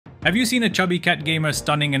Have you seen a chubby cat gamer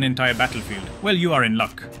stunning an entire battlefield? Well, you are in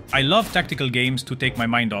luck. I love tactical games to take my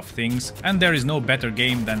mind off things, and there is no better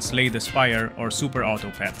game than Slay the Spire or Super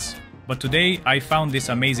Auto Pets. But today I found this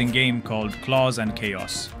amazing game called Claws and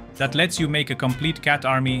Chaos that lets you make a complete cat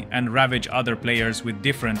army and ravage other players with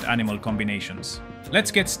different animal combinations.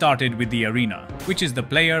 Let's get started with the arena, which is the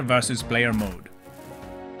player versus player mode.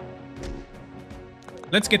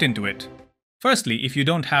 Let's get into it. Firstly, if you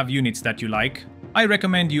don't have units that you like, I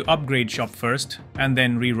recommend you upgrade shop first and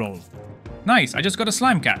then re-roll. Nice, I just got a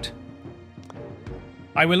slime cat.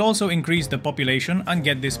 I will also increase the population and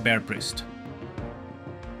get this bear priest.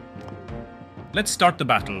 Let's start the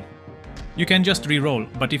battle. You can just re-roll,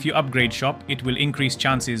 but if you upgrade shop, it will increase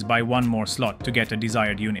chances by one more slot to get a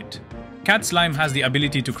desired unit. Cat slime has the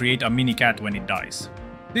ability to create a mini cat when it dies.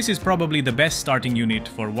 This is probably the best starting unit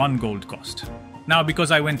for 1 gold cost. Now,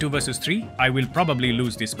 because I went 2 versus 3, I will probably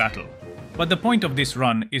lose this battle. But the point of this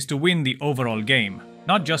run is to win the overall game,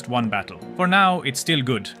 not just one battle. For now, it's still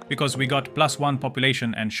good, because we got +1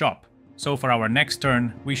 population and shop, so for our next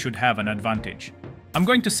turn, we should have an advantage. I'm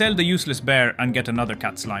going to sell the useless bear and get another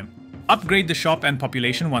cat slime. Upgrade the shop and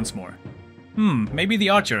population once more. Maybe the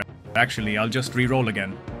archer. Actually, I'll just re-roll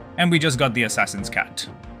again. And we just got the assassin's cat.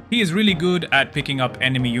 He is really good at picking up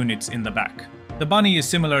enemy units in the back. The bunny is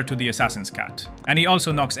similar to the assassin's cat, and he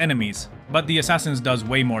also knocks enemies, but the assassin's does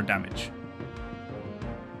way more damage.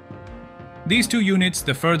 These two units,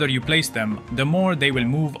 the further you place them, the more they will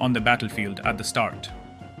move on the battlefield at the start.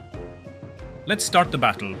 Let's start the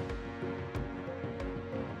battle.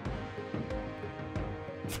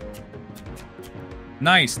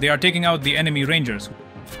 Nice, they are taking out the enemy rangers.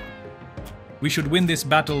 We should win this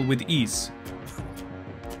battle with ease.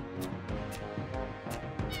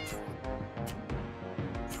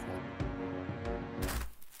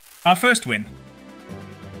 Our first win.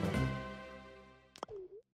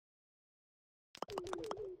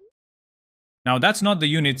 Now that's not the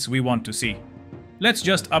units we want to see. Let's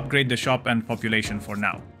just upgrade the shop and population for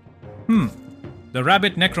now. The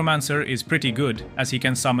rabbit necromancer is pretty good, as he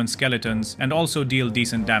can summon skeletons and also deal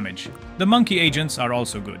decent damage. The monkey agents are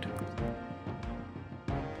also good.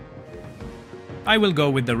 I will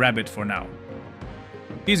go with the rabbit for now.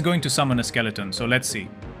 He's going to summon a skeleton, so let's see.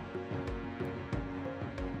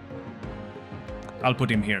 I'll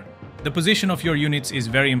put him here. The position of your units is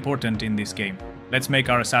very important in this game. Let's make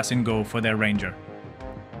our assassin go for their ranger.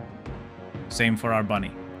 Same for our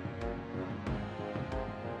bunny.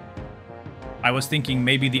 I was thinking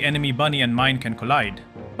maybe the enemy bunny and mine can collide,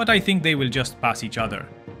 but I think they will just pass each other.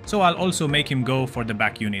 So I'll also make him go for the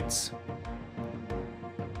back units.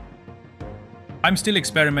 I'm still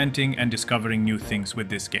experimenting and discovering new things with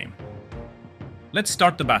this game. Let's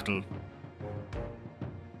start the battle.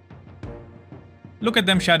 Look at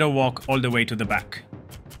them shadow walk all the way to the back.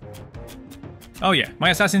 Oh yeah, my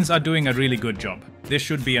assassins are doing a really good job. This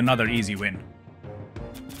should be another easy win.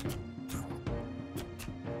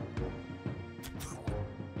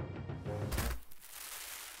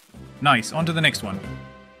 Nice, on to the next one.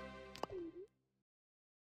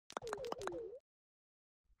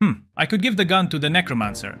 I could give the gun to the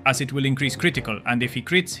necromancer, as it will increase critical, and if he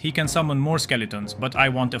crits, he can summon more skeletons, but I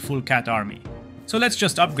want a full cat army. So let's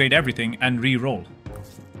just upgrade everything and re-roll.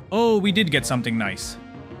 Oh, we did get something nice.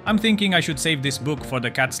 I'm thinking I should save this book for the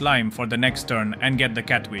cat slime for the next turn and get the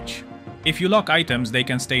cat witch. If you lock items, they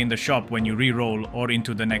can stay in the shop when you re-roll or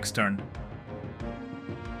into the next turn.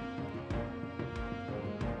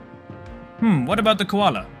 What about the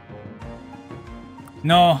koala?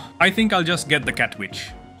 No, I think I'll just get the cat witch.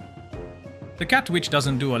 The cat witch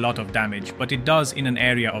doesn't do a lot of damage, but it does in an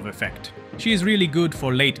area of effect. She is really good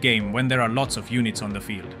for late game when there are lots of units on the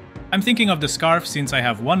field. I'm thinking of the scarf since I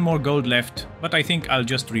have 1 more gold left, but I think I'll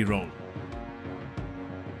just re-roll.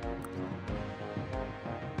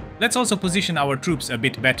 Let's also position our troops a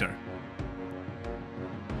bit better.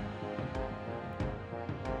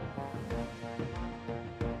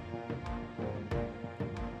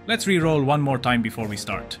 Let's re-roll 1 more time before we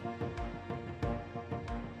start.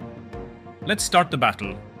 Let's start the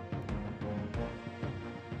battle.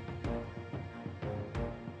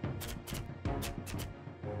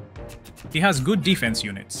 He has good defense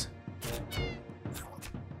units.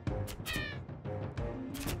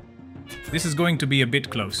 This is going to be a bit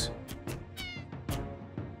close.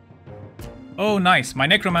 Oh nice, my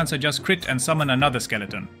necromancer just crit and summon another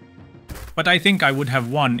skeleton. But I think I would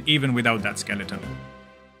have won even without that skeleton.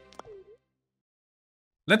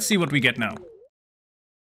 Let's see what we get now.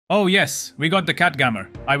 Oh yes, we got the catgammer.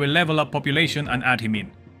 I will level up population and add him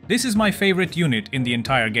in. This is my favorite unit in the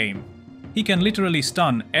entire game. He can literally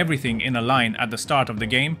stun everything in a line at the start of the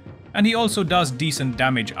game, and he also does decent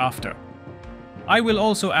damage after. I will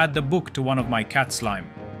also add the book to one of my cat slime.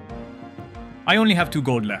 I only have 2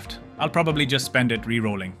 gold left. I'll probably just spend it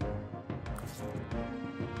re-rolling.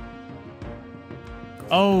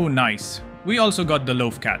 Oh, nice. We also got the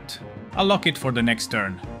loaf cat. I'll lock it for the next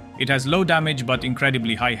turn. It has low damage but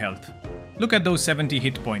incredibly high health. Look at those 70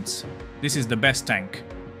 hit points. This is the best tank.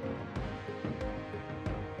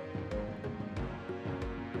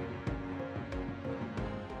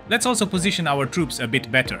 Let's also position our troops a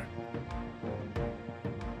bit better.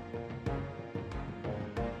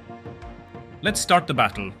 Let's start the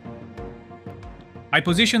battle. I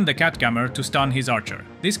positioned the cat gamer to stun his archer.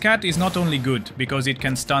 This cat is not only good because it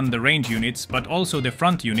can stun the range units, but also the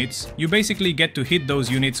front units. You basically get to hit those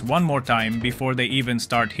units one more time before they even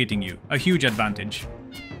start hitting you. A huge advantage.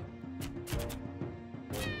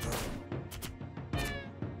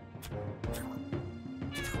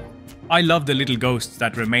 I love the little ghosts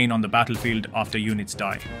that remain on the battlefield after units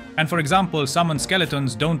die. And for example, summoned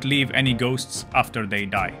skeletons don't leave any ghosts after they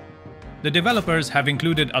die. The developers have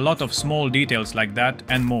included a lot of small details like that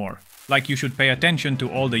and more, like you should pay attention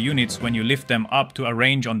to all the units when you lift them up to a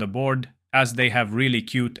range on the board, as they have really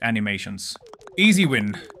cute animations. Easy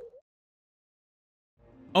win.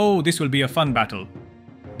 Oh, this will be a fun battle.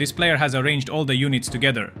 This player has arranged all the units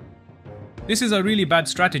together. This is a really bad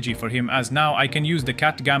strategy for him, as now I can use the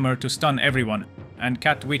cat gamer to stun everyone, and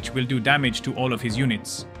cat witch will do damage to all of his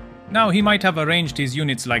units. Now he might have arranged his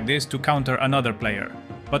units like this to counter another player.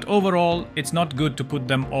 But overall, it's not good to put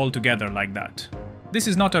them all together like that. This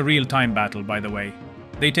is not a real-time battle, by the way.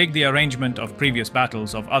 They take the arrangement of previous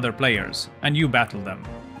battles of other players, and you battle them.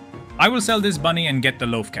 I will sell this bunny and get the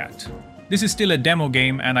loaf cat. This is still a demo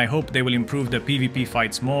game, and I hope they will improve the PvP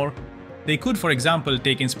fights more. They could, for example,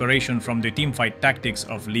 take inspiration from the teamfight tactics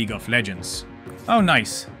of League of Legends. Oh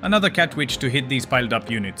nice, another cat witch to hit these piled up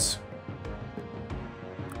units.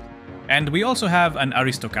 And we also have an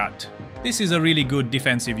Aristocat. This is a really good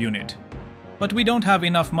defensive unit, but we don't have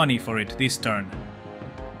enough money for it this turn.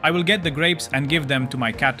 I will get the grapes and give them to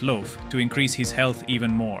my cat Loaf to increase his health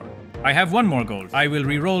even more. I have 1 more gold. I will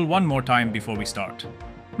re-roll 1 more time before we start.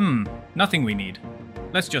 Nothing we need.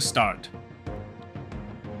 Let's just start.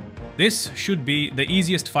 This should be the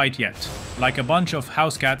easiest fight yet, like a bunch of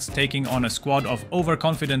house cats taking on a squad of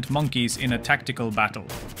overconfident monkeys in a tactical battle.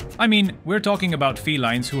 I mean, we're talking about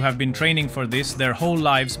felines who have been training for this their whole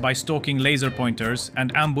lives by stalking laser pointers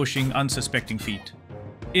and ambushing unsuspecting feet.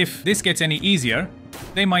 If this gets any easier,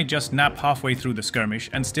 they might just nap halfway through the skirmish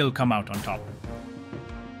and still come out on top.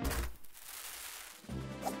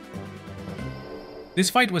 This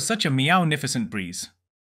fight was such a meow-nificent breeze.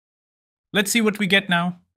 Let's see what we get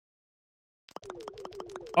now.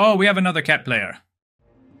 Oh, we have another cat player.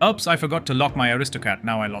 Oops, I forgot to lock my Aristocat,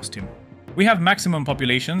 now I lost him. We have maximum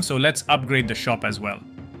population, so let's upgrade the shop as well.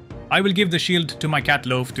 I will give the shield to my cat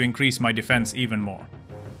Loaf to increase my defense even more.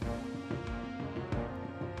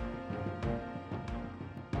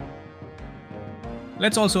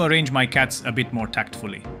 Let's also arrange my cats a bit more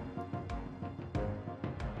tactfully.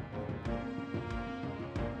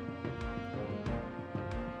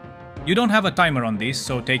 You don't have a timer on this,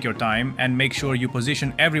 so take your time and make sure you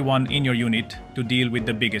position everyone in your unit to deal with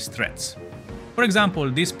the biggest threats. For example,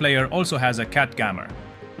 this player also has a cat gamer,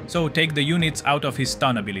 so take the units out of his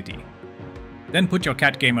stun ability. Then put your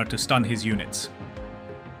cat gamer to stun his units.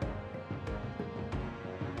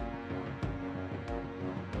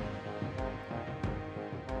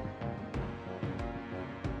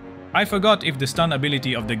 I forgot if the stun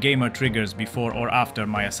ability of the gamer triggers before or after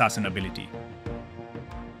my assassin ability.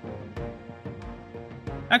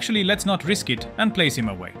 Actually, let's not risk it and place him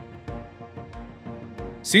away.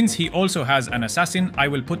 Since he also has an assassin, I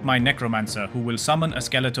will put my necromancer who will summon a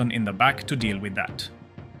skeleton in the back to deal with that.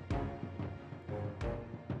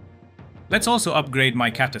 Let's also upgrade my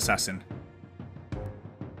cat assassin.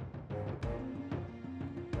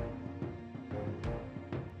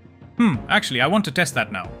 Actually, I want to test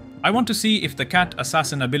that now. I want to see if the cat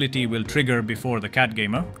assassin ability will trigger before the cat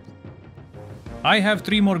gamer. I have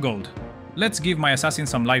 3 more gold. Let's give my assassin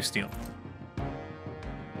some lifesteal.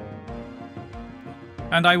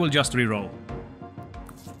 And I will just reroll.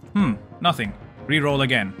 Nothing. Reroll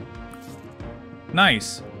again.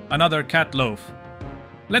 Nice. Another cat Loaf.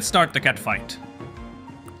 Let's start the cat fight.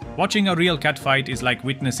 Watching a real cat fight is like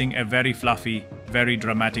witnessing a very fluffy, very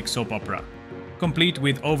dramatic soap opera, complete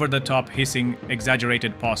with over-the-top hissing,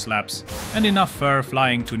 exaggerated paw slaps, and enough fur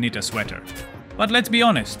flying to knit a sweater. But let's be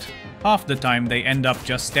honest, half the time they end up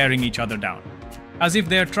just staring each other down, as if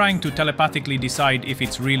they're trying to telepathically decide if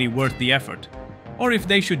it's really worth the effort, or if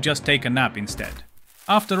they should just take a nap instead.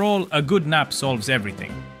 After all, a good nap solves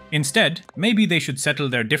everything. Instead, maybe they should settle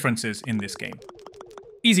their differences in this game.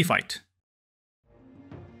 Easy fight.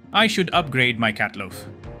 I should upgrade my cat loaf.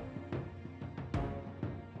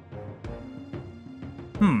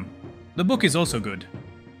 The book is also good.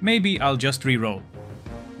 Maybe I'll just re-roll.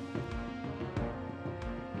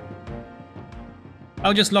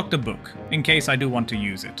 I'll just lock the book, in case I do want to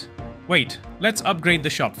use it. Wait, let's upgrade the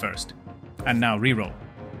shop first. And now re-roll.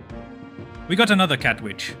 We got another cat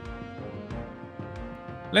witch.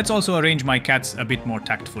 Let's also arrange my cats a bit more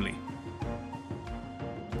tactfully.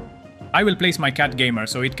 I will place my cat gamer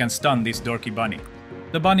so it can stun this dorky bunny.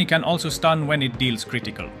 The bunny can also stun when it deals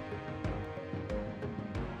critical.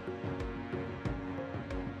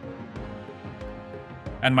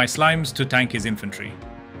 And my slimes to tank his infantry.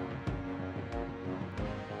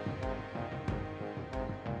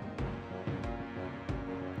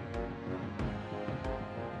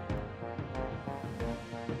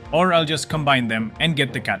 Or I'll just combine them and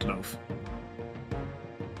get the cat loaf.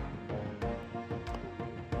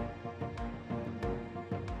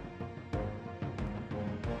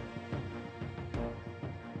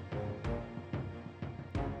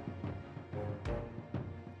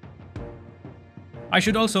 I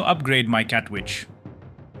should also upgrade my cat witch.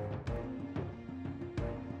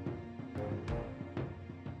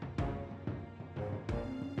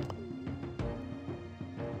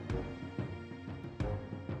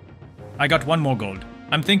 I got one more gold.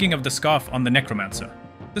 I'm thinking of the scarf on the necromancer.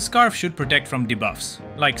 The scarf should protect from debuffs,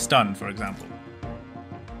 like stun for example.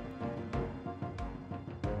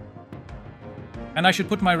 And I should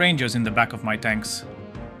put my rangers in the back of my tanks.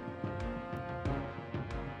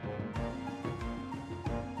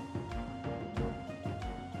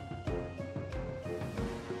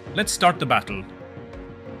 Let's start the battle.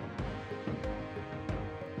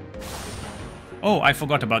 Oh, I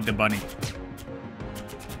forgot about the bunny.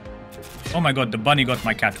 Oh my god, the bunny got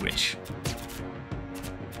my cat witch.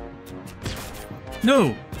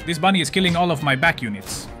 No! This bunny is killing all of my back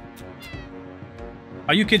units.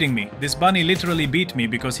 Are you kidding me? This bunny literally beat me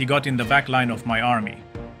because he got in the back line of my army.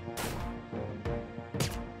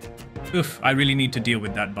 Oof, I really need to deal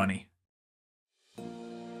with that bunny.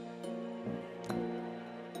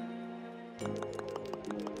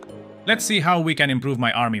 Let's see how we can improve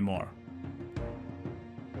my army more.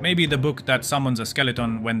 Maybe the book that summons a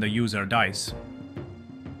skeleton when the user dies.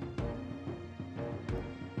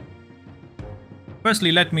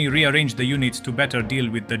 Firstly, let me rearrange the units to better deal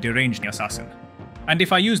with the deranged assassin. And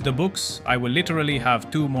if I use the books, I will literally have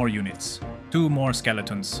 2 more units. 2 more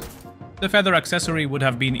skeletons. The feather accessory would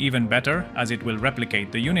have been even better, as it will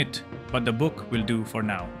replicate the unit, but the book will do for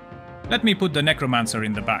now. Let me put the necromancer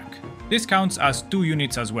in the back. This counts as 2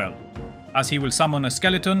 units as well, as he will summon a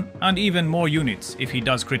skeleton and even more units if he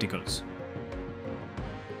does criticals.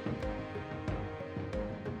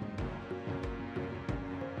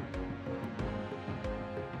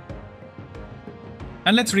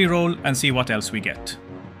 And let's reroll and see what else we get.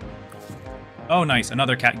 Oh nice,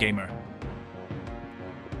 another cat gamer.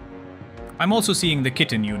 I'm also seeing the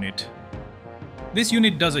kitten unit. This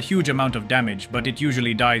unit does a huge amount of damage, but it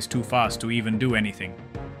usually dies too fast to even do anything.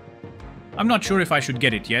 I'm not sure if I should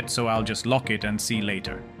get it yet, so I'll just lock it and see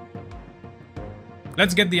later.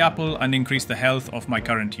 Let's get the apple and increase the health of my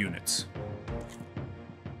current units.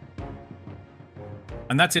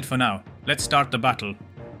 And that's it for now. Let's start the battle.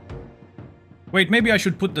 Wait, maybe I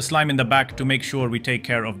should put the slime in the back to make sure we take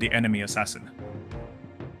care of the enemy assassin.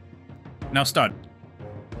 Now start.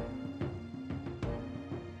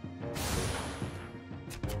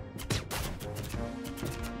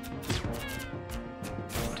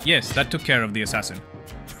 Yes, that took care of the assassin.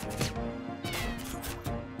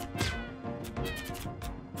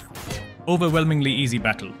 Overwhelmingly easy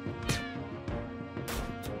battle.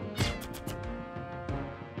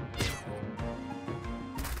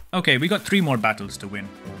 Okay, we got 3 more battles to win.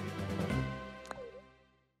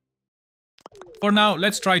 For now,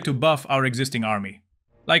 let's try to buff our existing army.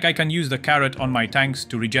 Like I can use the carrot on my tanks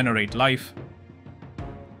to regenerate life.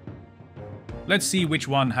 Let's see which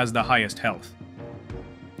one has the highest health.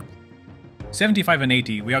 75 and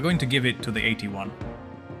 80, we are going to give it to the 81.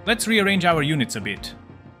 Let's rearrange our units a bit.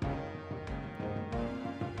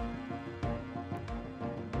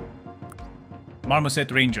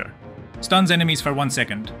 Marmoset Ranger. Stuns enemies for 1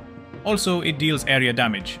 second. Also, it deals area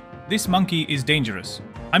damage. This monkey is dangerous.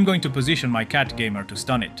 I'm going to position my cat gamer to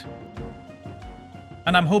stun it.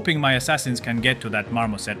 And I'm hoping my assassins can get to that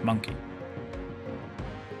Marmoset monkey.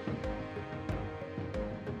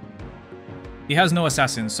 He has no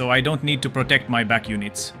assassins, so I don't need to protect my back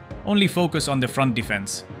units. Only focus on the front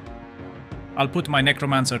defense. I'll put my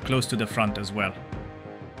necromancer close to the front as well.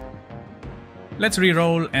 Let's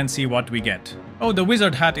re-roll and see what we get. Oh, the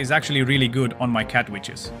wizard hat is actually really good on my cat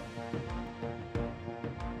witches.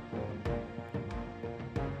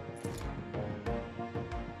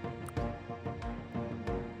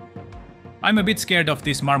 I'm a bit scared of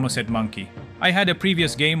this marmoset monkey. I had a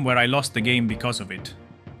previous game where I lost the game because of it.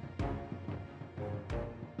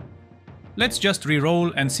 Let's just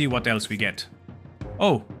re-roll and see what else we get.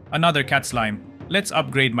 Oh, another cat slime. Let's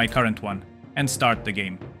upgrade my current one and start the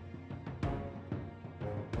game.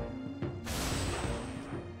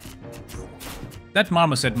 That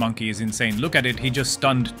marmoset monkey is insane. Look at it, he just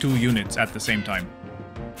stunned 2 units at the same time.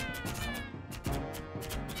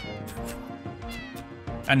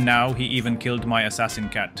 And now he even killed my assassin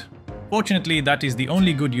cat. Fortunately, that is the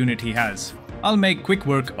only good unit he has. I'll make quick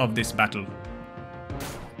work of this battle.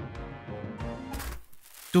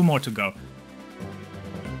 2 more to go.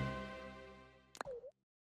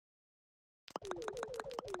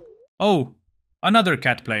 Oh, another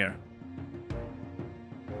cat player.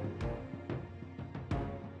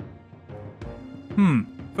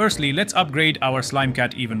 Firstly, let's upgrade our slime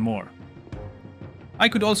cat even more. I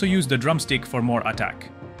could also use the drumstick for more attack.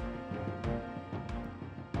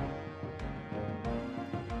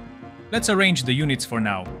 Let's arrange the units for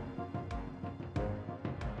now.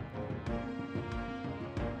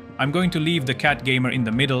 I'm going to leave the cat gamer in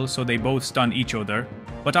the middle so they both stun each other,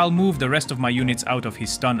 but I'll move the rest of my units out of his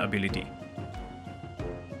stun ability.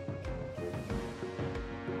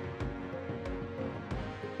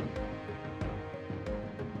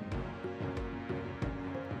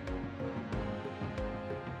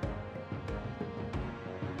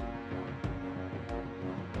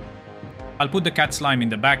 I'll put the cat slime in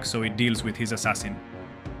the back so it deals with his assassin.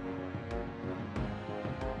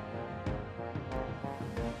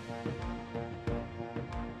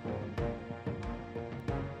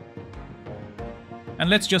 And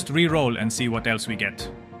let's just re-roll and see what else we get.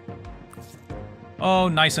 Oh,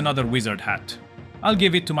 nice, another wizard hat. I'll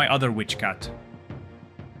give it to my other witch cat.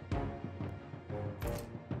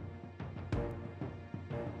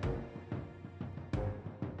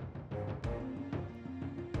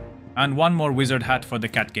 And one more wizard hat for the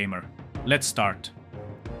cat gamer. Let's start.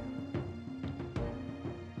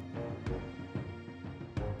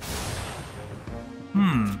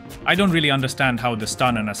 I don't really understand how the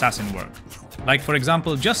stun and assassin work. Like for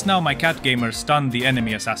example, just now my cat gamer stunned the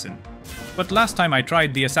enemy assassin. But last time I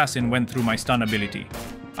tried, the assassin went through my stun ability.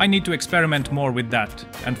 I need to experiment more with that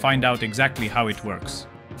and find out exactly how it works.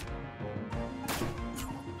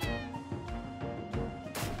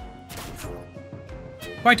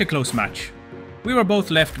 Quite a close match. We were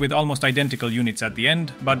both left with almost identical units at the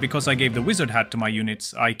end, but because I gave the wizard hat to my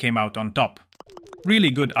units, I came out on top.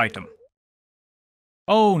 Really good item.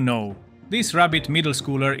 Oh no, this rabbit middle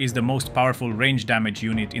schooler is the most powerful range damage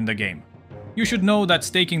unit in the game. You should know that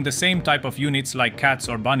staking the same type of units like cats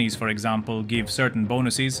or bunnies for example give certain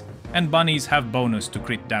bonuses, and bunnies have bonus to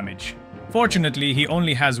crit damage. Fortunately, he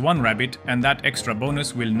only has 1 rabbit and that extra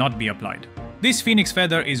bonus will not be applied. This phoenix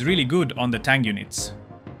feather is really good on the tank units.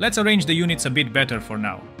 Let's arrange the units a bit better for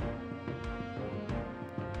now.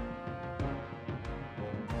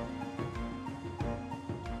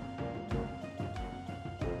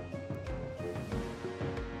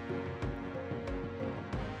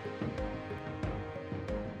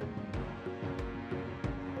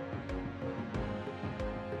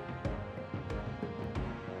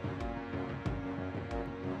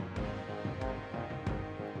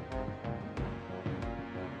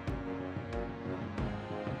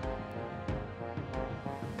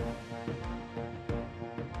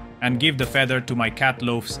 And give the feather to my cat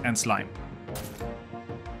loafs and slime.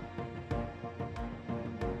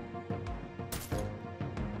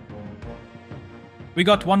 We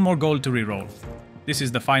got 1 more gold to reroll. This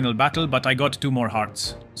is the final battle, but I got 2 more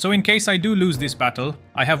hearts. So in case I do lose this battle,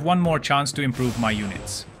 I have 1 more chance to improve my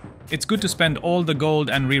units. It's good to spend all the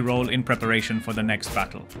gold and reroll in preparation for the next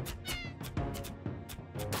battle.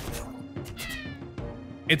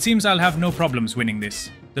 It seems I'll have no problems winning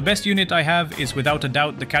this. The best unit I have is without a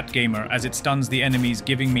doubt the cat gamer, as it stuns the enemies,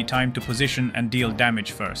 giving me time to position and deal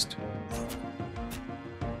damage first.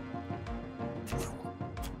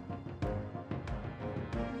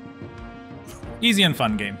 Easy and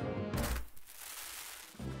fun game.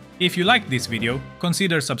 If you liked this video,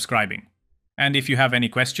 consider subscribing. And if you have any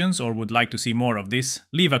questions or would like to see more of this,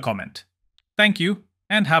 leave a comment. Thank you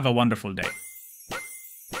and have a wonderful day.